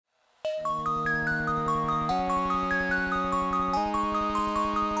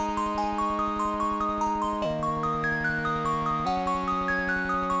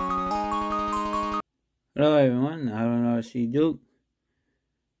Hello everyone, I don't know see Duke.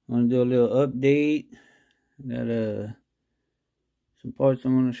 Want to do a little update. Got some parts I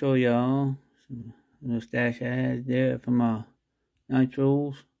want to show y'all. Some little stash I had there for my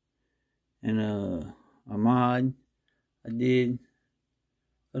nitros and a mod I did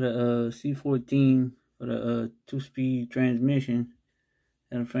for the C14 for the 2-speed transmission.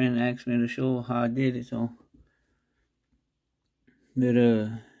 And a friend asked me to show how I did it, so but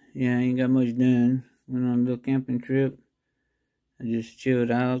yeah, I ain't got much done. Went on a little camping trip. I just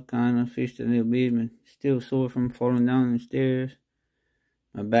chilled out, kind of fished a little bit, but still sore from falling down the stairs.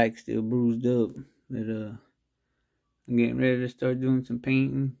 My back's still bruised up, but I'm getting ready to start doing some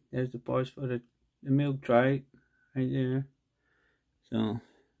painting. There's the parts for the MilkTrike right there. So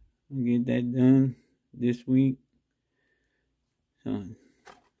I'll get that done this week. So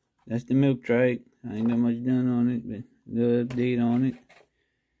that's the MilkTrike. I ain't got much done on it, but the update on it.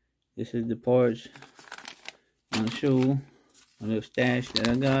 This is the parts on the show. A little stash that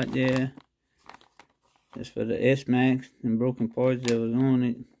I got there. That's for the S-Max and broken parts that was on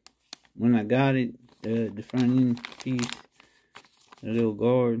it. When I got it, the front end piece, the little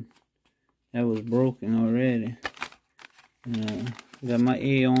guard, that was broken already. Got my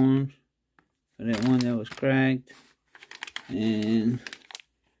A-arms for that one that was cracked. And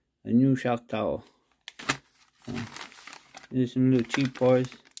a new shock tower. There's some little cheap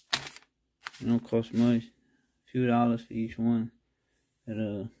parts. They don't cost much. Few dollars for each one. But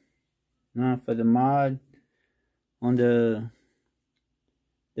now for the mod on the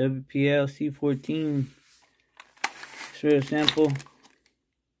WPL C14, it's real simple.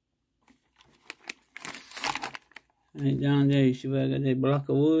 Right down there, you see where I got that block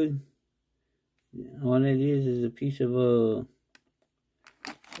of wood? All that is a piece of a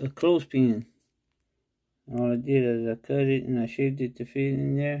clothespin. All I did is I cut it and I shaped it to fit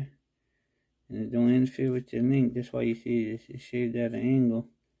in there. And it don't interfere with the link. That's why you see it, it's shaped at an angle.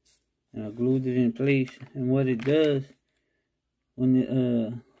 And I glued it in place. And what it does, when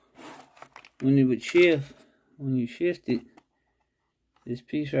it would shift, when you shift it, this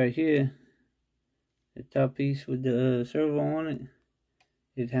piece right here, the top piece with the servo on it,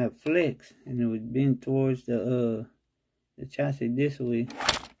 it'd have flex, and it would bend towards the chassis this way.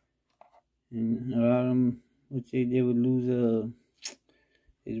 And a lot of them would say they would lose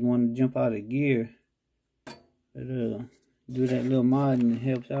they just want to jump out of gear. But do that little mod and it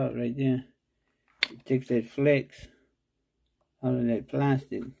helps out right there. It takes that flex out of that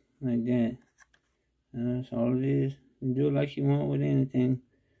plastic like that. And that's all it is. You do it like you want with anything.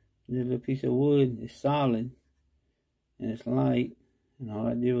 This little piece of wood is solid and it's light. And all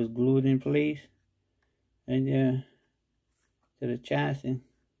I did was glue it in place right there to the chassis.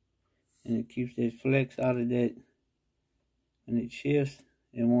 And it keeps that flex out of that. When it shifts,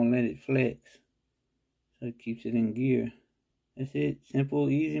 it won't let it flex. So it keeps it in gear. That's it. Simple,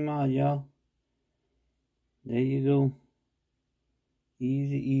 easy mod, y'all. There you go.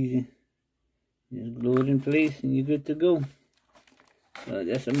 Easy. Just glue it in place and you're good to go. So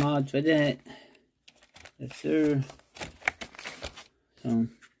that's a mod for that. Yes, sir. So,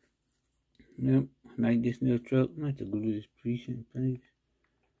 yep. Like this little truck. I have to glue this piece in place.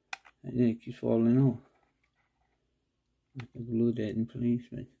 And then it keeps falling off. I have to glue that in place.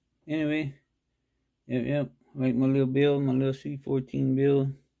 But anyway. Yep. Like my little build, my little C14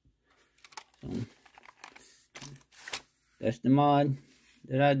 build. So that's the mod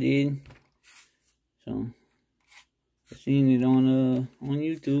that I did. So I seen it on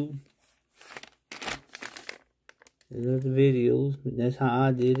YouTube. There's other videos, but that's how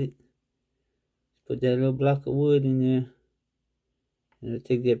I did it. Put that little block of wood in there. And it'll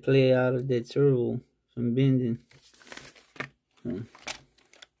take that play out of that servo from bending. So,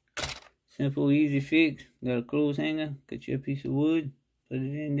 simple, easy fix. Got a clothes hanger. Cut you a piece of wood. Put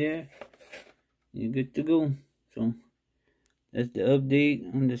it in there. You're good to go. So that's the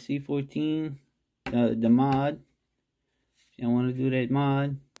update on the C14. The mod. If y'all want to do that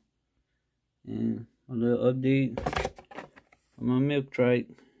mod. And a little update on my MilkTrike.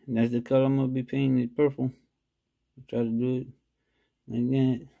 And that's the color I'm going to be painting it purple. I'll try to do it like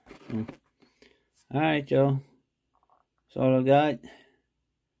that. So, alright, y'all. That's all I got.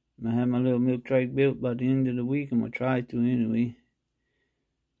 I'm gonna have my little MilkTrike built by the end of the week. I'm gonna try to anyway.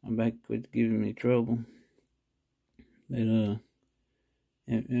 I'm back with giving me trouble. But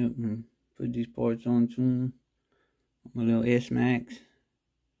put these parts on soon. My little S-Max.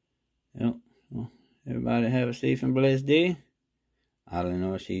 Yep. So everybody have a safe and blessed day. I don't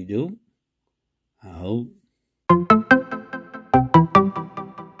know what she do. I hope.